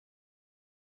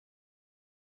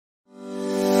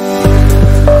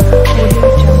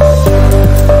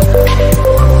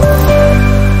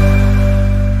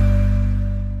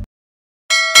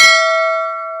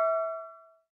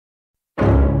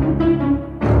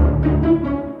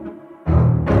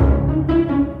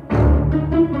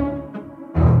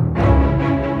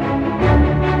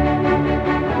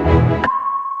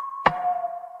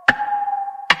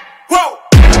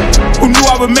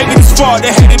hard,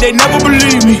 they hate it, they never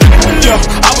believe me. Yeah,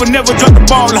 I would never drop the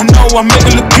ball, I know I make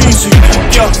it look easy.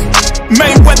 Yeah,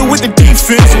 Mayweather with the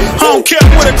defense. I don't care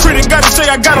what a critic gotta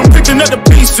say, I got them picking up the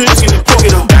pieces.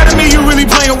 That to me, you really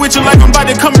playing with you like I'm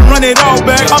about to come and run it all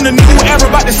back. I'm the new era,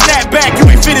 about to snap back. You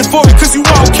ain't fitting for it, cause you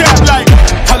all cap like.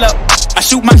 Hold up, I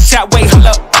shoot my shot, wait, hold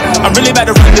up. I'm really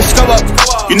about to run this go up.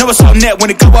 You know it's on net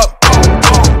when it go up.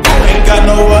 Ain't got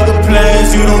no other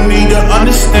plans, you don't need to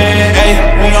understand. Ay,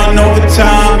 we on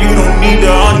overtime, you don't need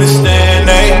to understand.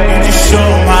 Ay, you just show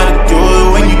them how to do it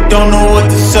when you don't know what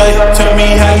to say. Tell me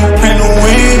how you plan to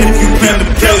win if you plan to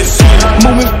play the same.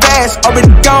 Moving fast,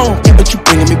 already gone, yeah, but you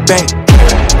bringing me back.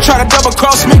 Try to double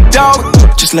cross me, dog,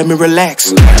 just let me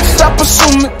relax. Stop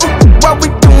assuming what we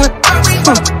doing.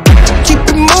 Keep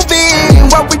it moving,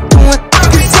 what we doing.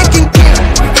 Cause it can get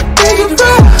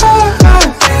bigger,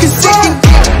 cause it can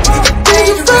get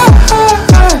bigger,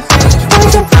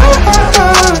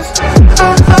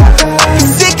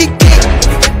 cause it can get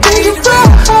bigger.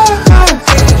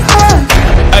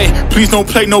 Ay, please don't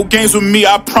play no games with me,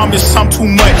 I promise I'm too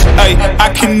much. Ay,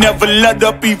 I can never let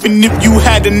up even if you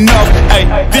had enough.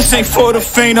 Ay, this ain't for the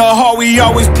faint of heart, we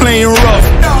always playing rough.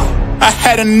 I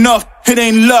had enough, it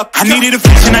ain't luck. I needed a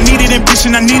vision, I needed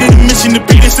ambition, I needed a mission to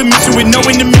beat this submission with no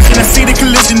intermission. I see the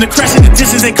collision, the crash and the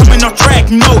distance ain't coming off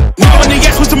track, no. Now when they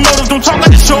ask what's the motive, don't talk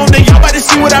like the show. They all about to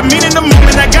see what I mean in the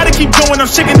moment. I gotta keep going, I'm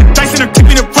shaking the dice and I'm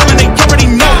keeping it rolling. They already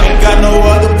know. Ain't got no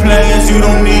other plans, you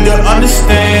don't need to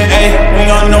understand. Ay, we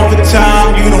on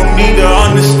overtime, you don't need to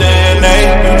understand. Ay,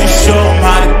 you just show them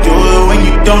how to do it when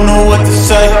you don't know what to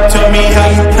say. Tell me how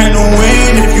you plan to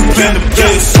win if you plan to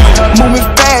play the same. Moving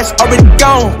fast, already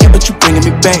gone, yeah, but you bringing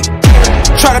me back.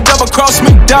 Try to double cross me,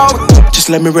 dog, just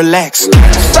let me relax.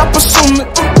 Stop assuming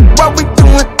what we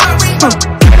doing.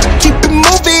 Keep it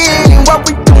moving, what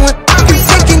we doing. Cause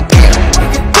it can get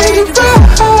bigger, cause it can get bigger,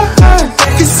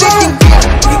 cause it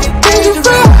can get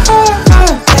bigger.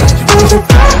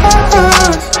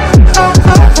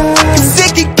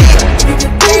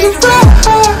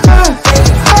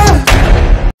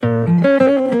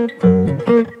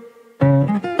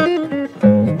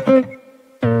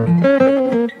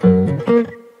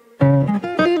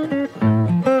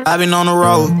 I've been on the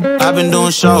road, I've been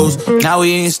doing shows. Now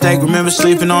we eating steak, remember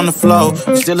sleeping on the floor.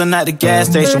 Stealing at the gas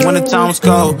station when the time was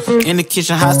cold. In the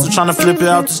kitchen, hot, still trying to flip it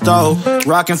out the stove.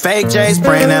 Rocking fake J's,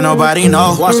 praying that nobody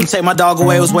know. Watch them take my dog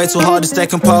away, it was way too hard to stay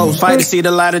composed. Fight to see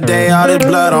the light of day, all this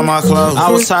blood on my clothes. I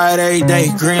was tired every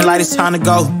day, green light, it's time to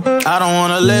go. I don't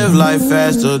wanna live life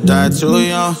fast or die too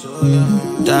young.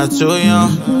 Die too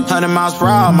young. 100 miles per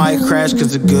hour, I might crash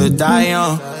cause the good die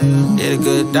young. Yeah, the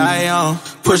good die young.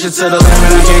 Push it to the limit,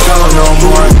 I can't go no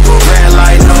more. Red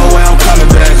light, no way, I'm coming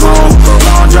back home.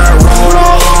 Long dirt road,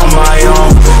 all on my own.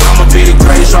 I'ma be the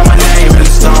greatest, write my name in the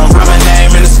stone. Write my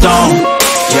name in the stone.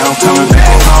 Yeah, I'm coming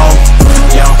back home.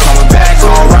 Yeah, I'm coming back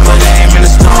home. Write my name in the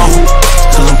stone.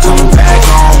 Cause I'm coming back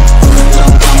home. Cause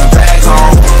I'm coming back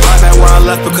home. I'm back where I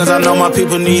left because I know my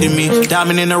people needed me.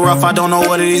 Diamond in the rough, I don't know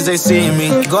what it is they see in me.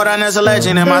 Go down as a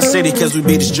legend in my city cause we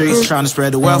beat the streets. Trying to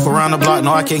spread the wealth around the block,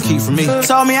 no I can't keep from me.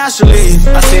 Told me I should leave,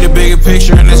 I see the bigger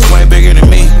picture and it's way bigger than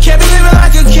me. Can't be living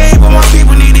like a king, but my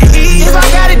people need to eat. If I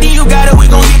got it, then you got it, we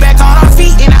gon' get back on our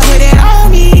feet. And I put it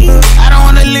on me. I don't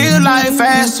wanna live life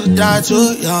fast or die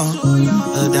too young.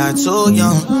 Or die too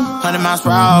young. 100 miles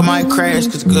per hour, I might crash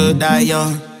cause good die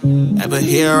young. Yeah, but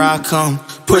here I come.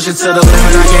 Push it to the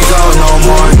limit, I can't go no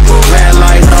more. Red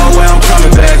light, no way, I'm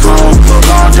coming back home.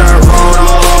 Long dirt road,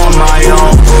 all on my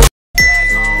own.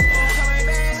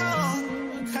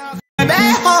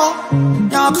 Back home,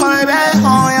 y'all coming back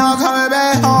home, y'all coming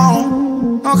back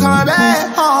home. I'm coming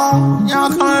back home, y'all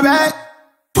coming back.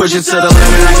 Push it to the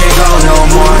limit, I can't go no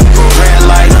more. Red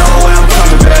light, no way, I'm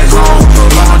coming back home.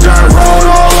 Long dirt road,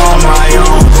 all on my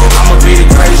own. I'ma be the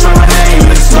greatest, write my name in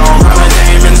the stone. Write my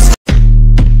name in the stone.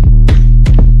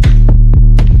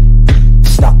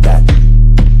 Stop that.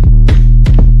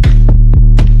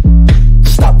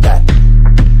 Stop that.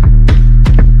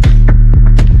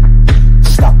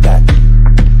 Stop that.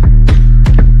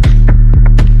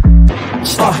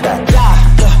 Stop that.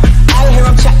 I hear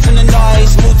him chat from the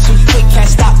noise. Move too quick, can't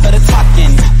stop for the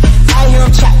talking. I hear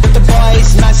him chat with the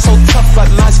boys. Man so tough, but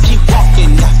mans keep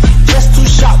walking. Just too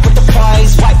sharp with the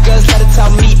prize. White girls let it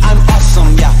tell me I'm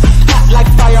awesome, yeah. Hot like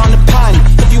fire on the pan.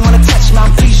 If you wanna touch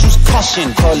man, please use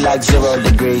caution. Cold like 0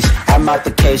 degrees. I'm out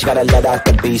the cage, gotta let out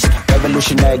the beast.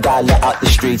 Revolutionary, gotta let out the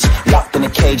streets. Locked in a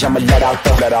cage, I'ma let out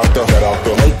the.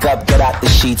 Wake up, get out the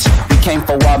sheets. We came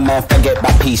for one man, forget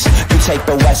my peace. You take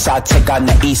the west, I'll take on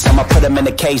the east. I'ma put him in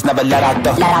the cage, never let out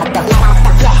the.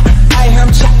 I hear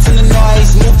him chat to the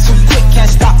noise. Move too quick, can't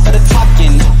stop for the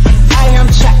talking. I hear him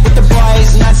chat with the boys,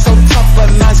 not so tough, but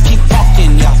minds keep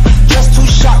walking, yeah. Just too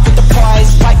sharp with the prize,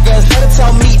 white girls, let her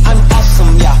tell me I'm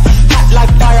awesome, yeah. Hot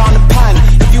like fire on the pan,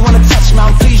 if you wanna touch me,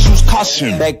 please use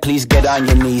caution. Beg, please get on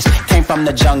your knees, came from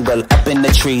the jungle, up in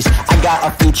the trees. I got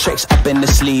a few tricks up in the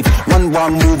sleeve. One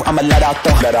wrong move, I'ma let out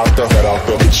the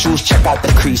big shoes, check out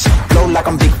the crease. Blow like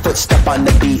I'm Bigfoot, step on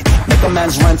the beat. Make a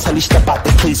man's run till he step out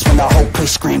the cleats. When the whole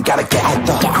place scream, gotta get out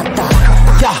the.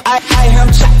 Yeah, I hear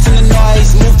him chat to the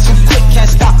noise. Move too quick, can't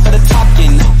stop for the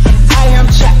talking. I hear him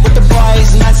chat with the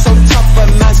boys. Not so tough, but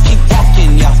minds keep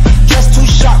walking, yeah. Just too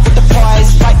sharp with the prize.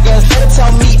 White girls, let her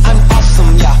tell me I'm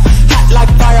awesome, yeah. Hot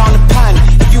like fire on the pan.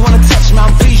 If you wanna touch me,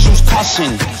 please use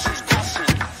caution.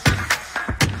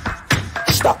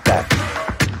 Stop that.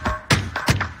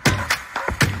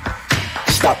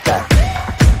 Stop that.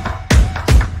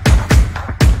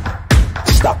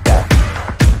 Stop that.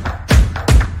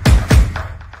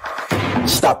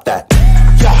 Stop that.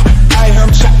 Yeah, I hear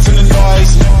him chat to the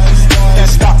noise. Can't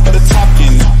stop for the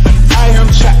talking. I hear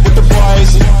him chat with the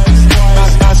boys.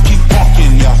 Nice keep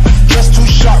walking, yeah. Just too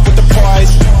sharp with the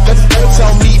prize. Let her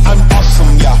tell me I'm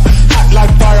awesome, yeah. Hot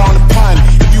like fire on the pan.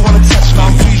 If you wanna touch me,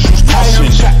 please use caution. I hear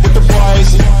him chat with the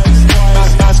boys.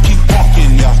 Nice keep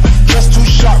walking, yeah. Just too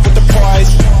sharp with the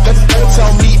prize. Let her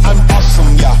tell me I'm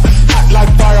awesome, yeah. Hot like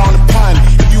fire on the pan.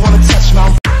 If you wanna touch me,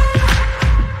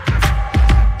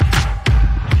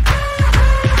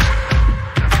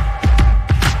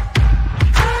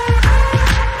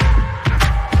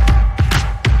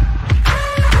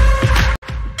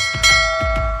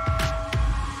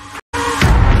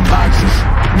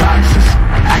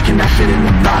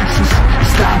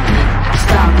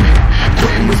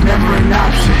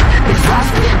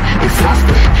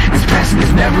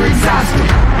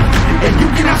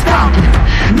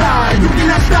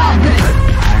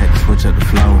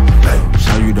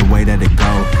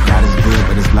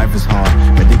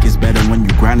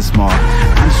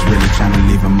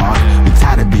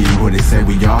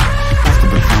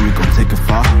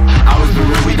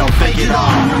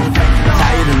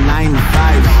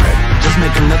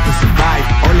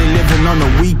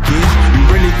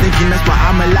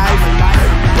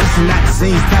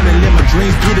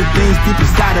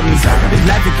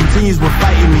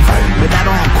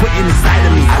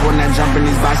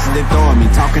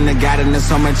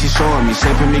 so much he's showing me,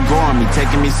 shaping me, growing me,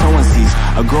 taking me sowing seeds,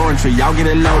 a growing tree, y'all get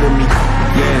a load of me,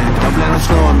 yeah, don't let them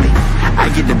slow me, I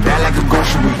get the bag like a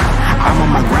grocery, I'm on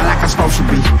my grind like I'm supposed to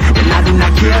be, and I do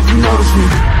not care if you notice me.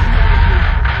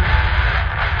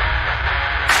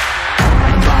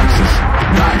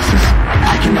 Boxes,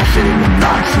 I cannot fit in the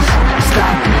boxes,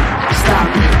 stop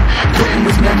it, quitting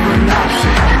was never an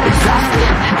option,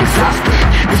 exhausted,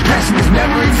 this passion is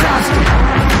never exhausted,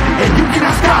 and you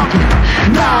cannot stop it,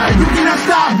 nah, you cannot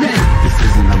stop it. This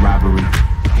isn't a robbery,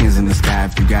 hands in the sky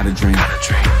if you got a dream,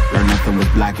 learn nothing was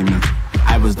blocking me.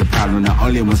 I was the problem, the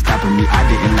only one stopping me. I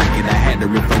didn't like it, I had to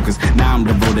refocus. Now I'm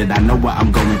devoted, I know where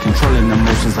I'm going. Controlling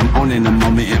emotions, I'm owning the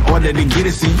moment. In order to get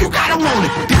it, see, you gotta want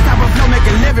it. This type of flow make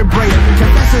a living break.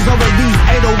 Confessions over these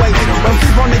 808. Don't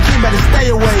sleep on the key, better stay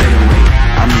away.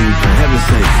 I mean, for heaven's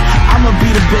sake, I'ma be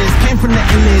the best. Came from the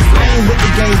endless, playing with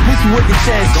the games, pushing with the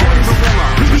chest.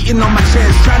 Beating on my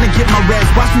chest, trying to get my rest.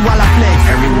 Watch me while I flex.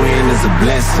 Every win is a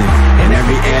blessing, and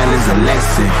every L is a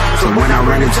lesson. So when I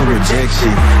run into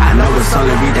rejection, I know it's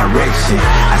only redirection.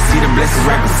 I see the blessings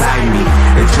right beside me.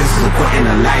 The chances of quitting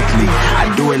are likely. I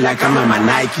do it like I'm in my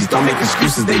Nikes. Don't make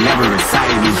excuses, they never excite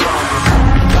me.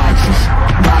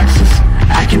 Boxes,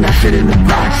 I cannot fit in the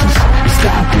boxes.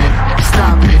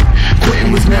 Stop it,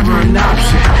 quitting was never an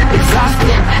option.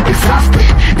 Exhausted,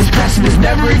 this passion is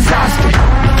never exhausted,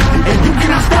 and you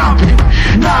cannot stop it,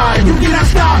 nah, you cannot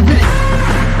stop it.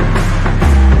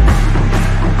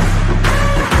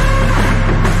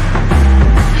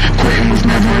 Quitting was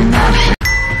never an option.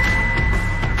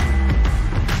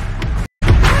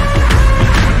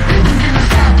 And you cannot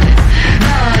stop it,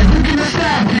 nah, you cannot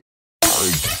stop it.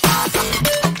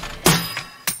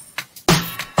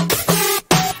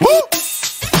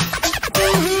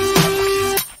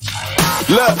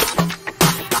 Look,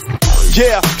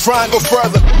 yeah, try and go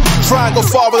further, try and go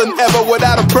farther than ever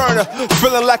without a burner.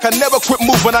 Feeling like I never quit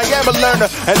moving, I am a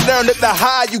learner. And learn that the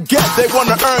higher you get, they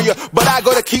wanna earn you. But I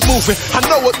gotta keep moving, I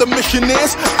know what the mission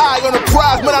is. Eye on the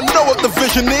prize, man, I know what the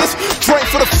vision is. Train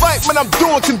for the fight, man, I'm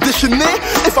doing conditioning.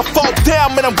 If I fall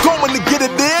down, man, I'm going to get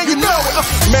it in, you know it.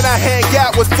 Man, I hang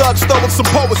out with thugs, stolen some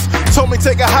poets. Told me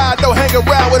take a high, don't hang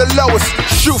around with the lowest.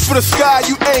 Shoot for the sky,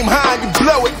 you aim high and you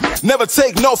blow it. Never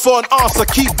take no for an answer,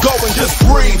 keep going, just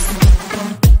breathe.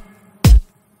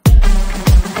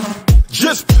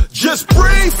 Just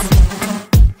breathe.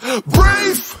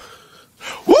 Breathe.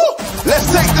 Woo! Let's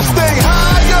take this thing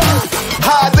higher,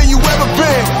 higher than you ever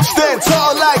been. Stand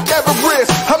tall like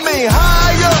Everest. I mean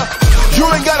higher. You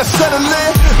ain't gotta settle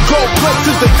in. Go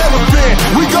places they never been.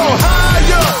 We go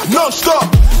higher, no stop.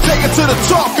 Take it to the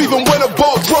top, even when the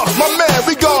ball drops. My man,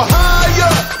 we go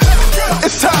higher.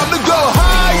 It's time to go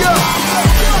higher.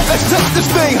 Let's take this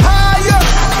thing higher.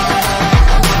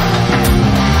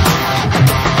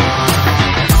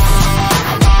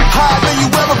 Higher than you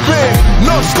ever been.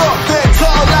 No stop, stand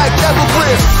tall like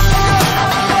Everest.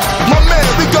 My man,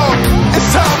 we go. It's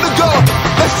time to go.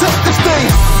 Let's take this thing.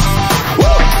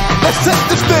 Woo! Let's take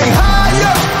this thing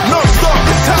higher. No stop,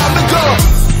 it's time to go.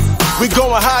 We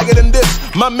going higher than this.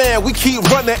 My man, we keep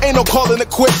running. Ain't no calling it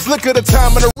quits. Look at the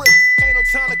time and the wrist. Ain't no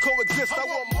time to coexist. I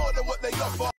want more than what they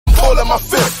offer. Holding my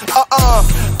fist.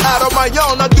 Out on my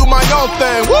own, I do my own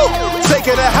thing. Woo!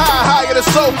 Taking it higher than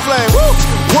soul flame. Woo!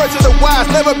 Words of the wise,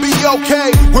 never be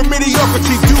okay. With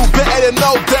mediocrity, do better than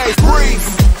no days. Breathe.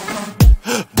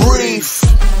 Breathe.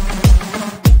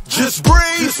 Just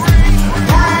breathe.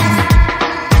 Breathe.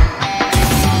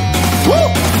 Woo!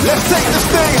 Let's take this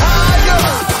thing higher,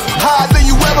 higher than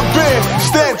you ever been.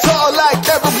 Stand tall like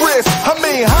Everest. I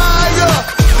mean higher.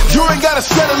 You ain't gotta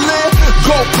settle in.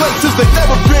 Go places they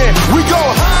never been. We go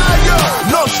higher,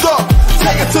 no stop.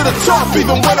 Take it to the top,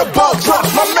 even when the ball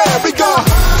drops. My man, we go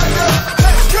higher.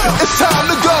 It's time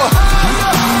to go.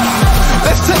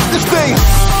 Let's take this thing.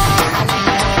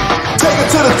 Take it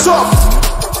to the top.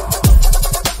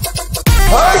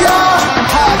 Oh yeah,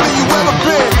 higher than you ever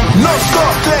been. No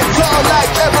stop, stand tall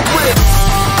like Everest.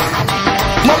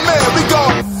 My man, we go.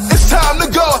 It's time to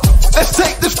go. Let's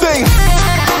take this thing.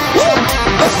 Woo!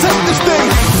 Let's take this thing.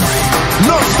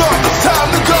 No stop, it's time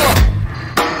to go.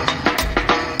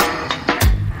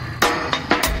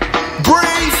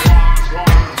 Breathe.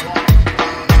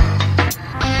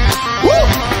 Woo!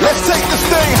 Let's take this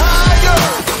thing higher,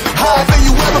 higher than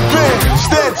you ever been.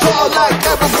 Stand tall like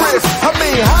Everest. I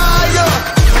mean higher.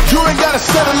 You ain't gotta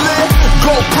settle in.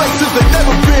 Go places they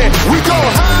never been. We go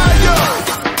higher.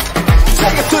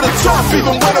 Take it to the top,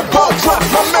 even when the ball drops.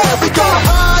 My man, we go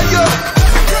higher.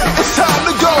 It's time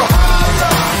to go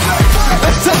higher.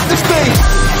 Let's take this thing.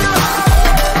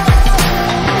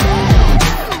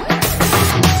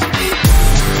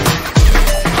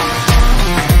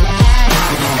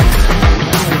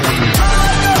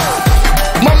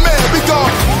 My man, we go.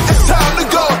 It's time to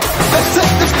go. Let's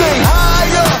take this thing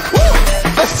higher. Woo!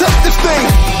 Let's take this thing.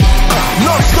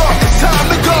 No stop. It's time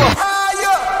to go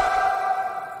higher.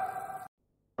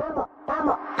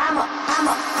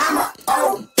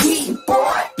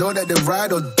 Know that they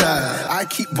ride or die. I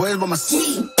keep boys by my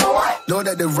side. Know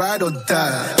that they ride or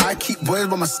die. I keep boys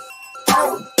by my side.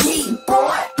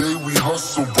 Day we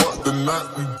hustle, but the night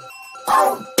we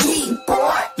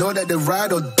Know that they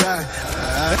ride or die.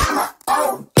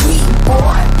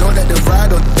 Know that they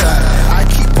ride or die. I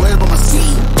keep boys by my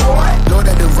side. Know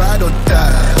that they ride or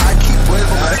die. I keep boys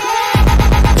by my side.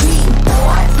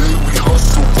 Day we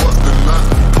hustle, but the night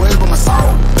Boys by my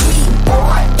side.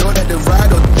 Know that they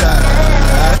ride or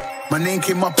die. My name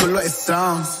came up a lot, it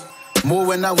sounds more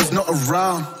when I was not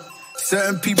around.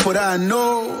 Certain people that I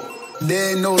know,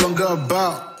 they ain't no longer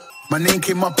about. My name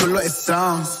came up a lot, it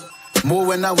sounds more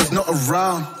when I was not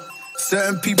around.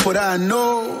 Certain people that I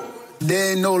know,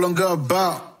 they ain't no longer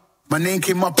about. My name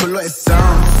came up a lot, it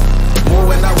sounds more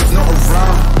when I was not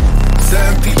around.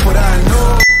 Certain people that I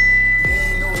know, they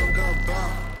ain't no longer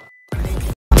about. My name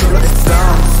came up a lot, it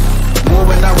sounds more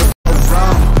when I was not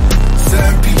around.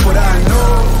 Certain people that I know,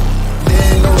 they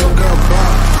ain't no longer about.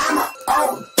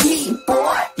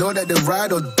 Know that they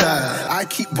ride or die. I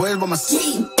keep boys by my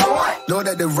side. Know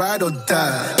that they ride or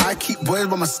die. I keep boys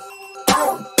by my side.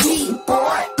 Day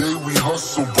we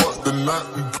hustle, but the night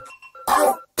we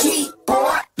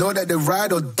Know that they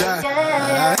ride or die. Know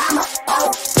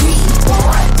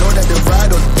that they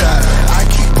ride or die. I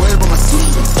keep boys by my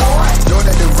side. Know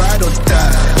that they ride or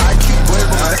die. I keep boys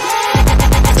by my side.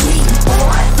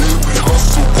 Day we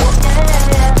hustle, but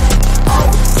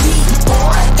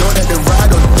Know that they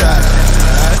ride or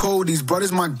die. Cold, these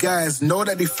brothers my guys. Know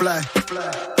that they fly.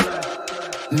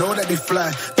 Know that they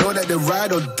fly. Know that they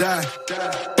ride or die.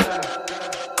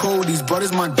 Cold, these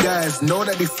brothers my guys. Know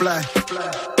that they fly.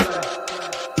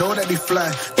 Know that they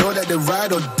fly. Know that they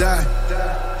ride or die.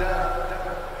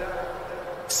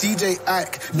 CJ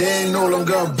Ike, they ain't no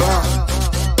longer about.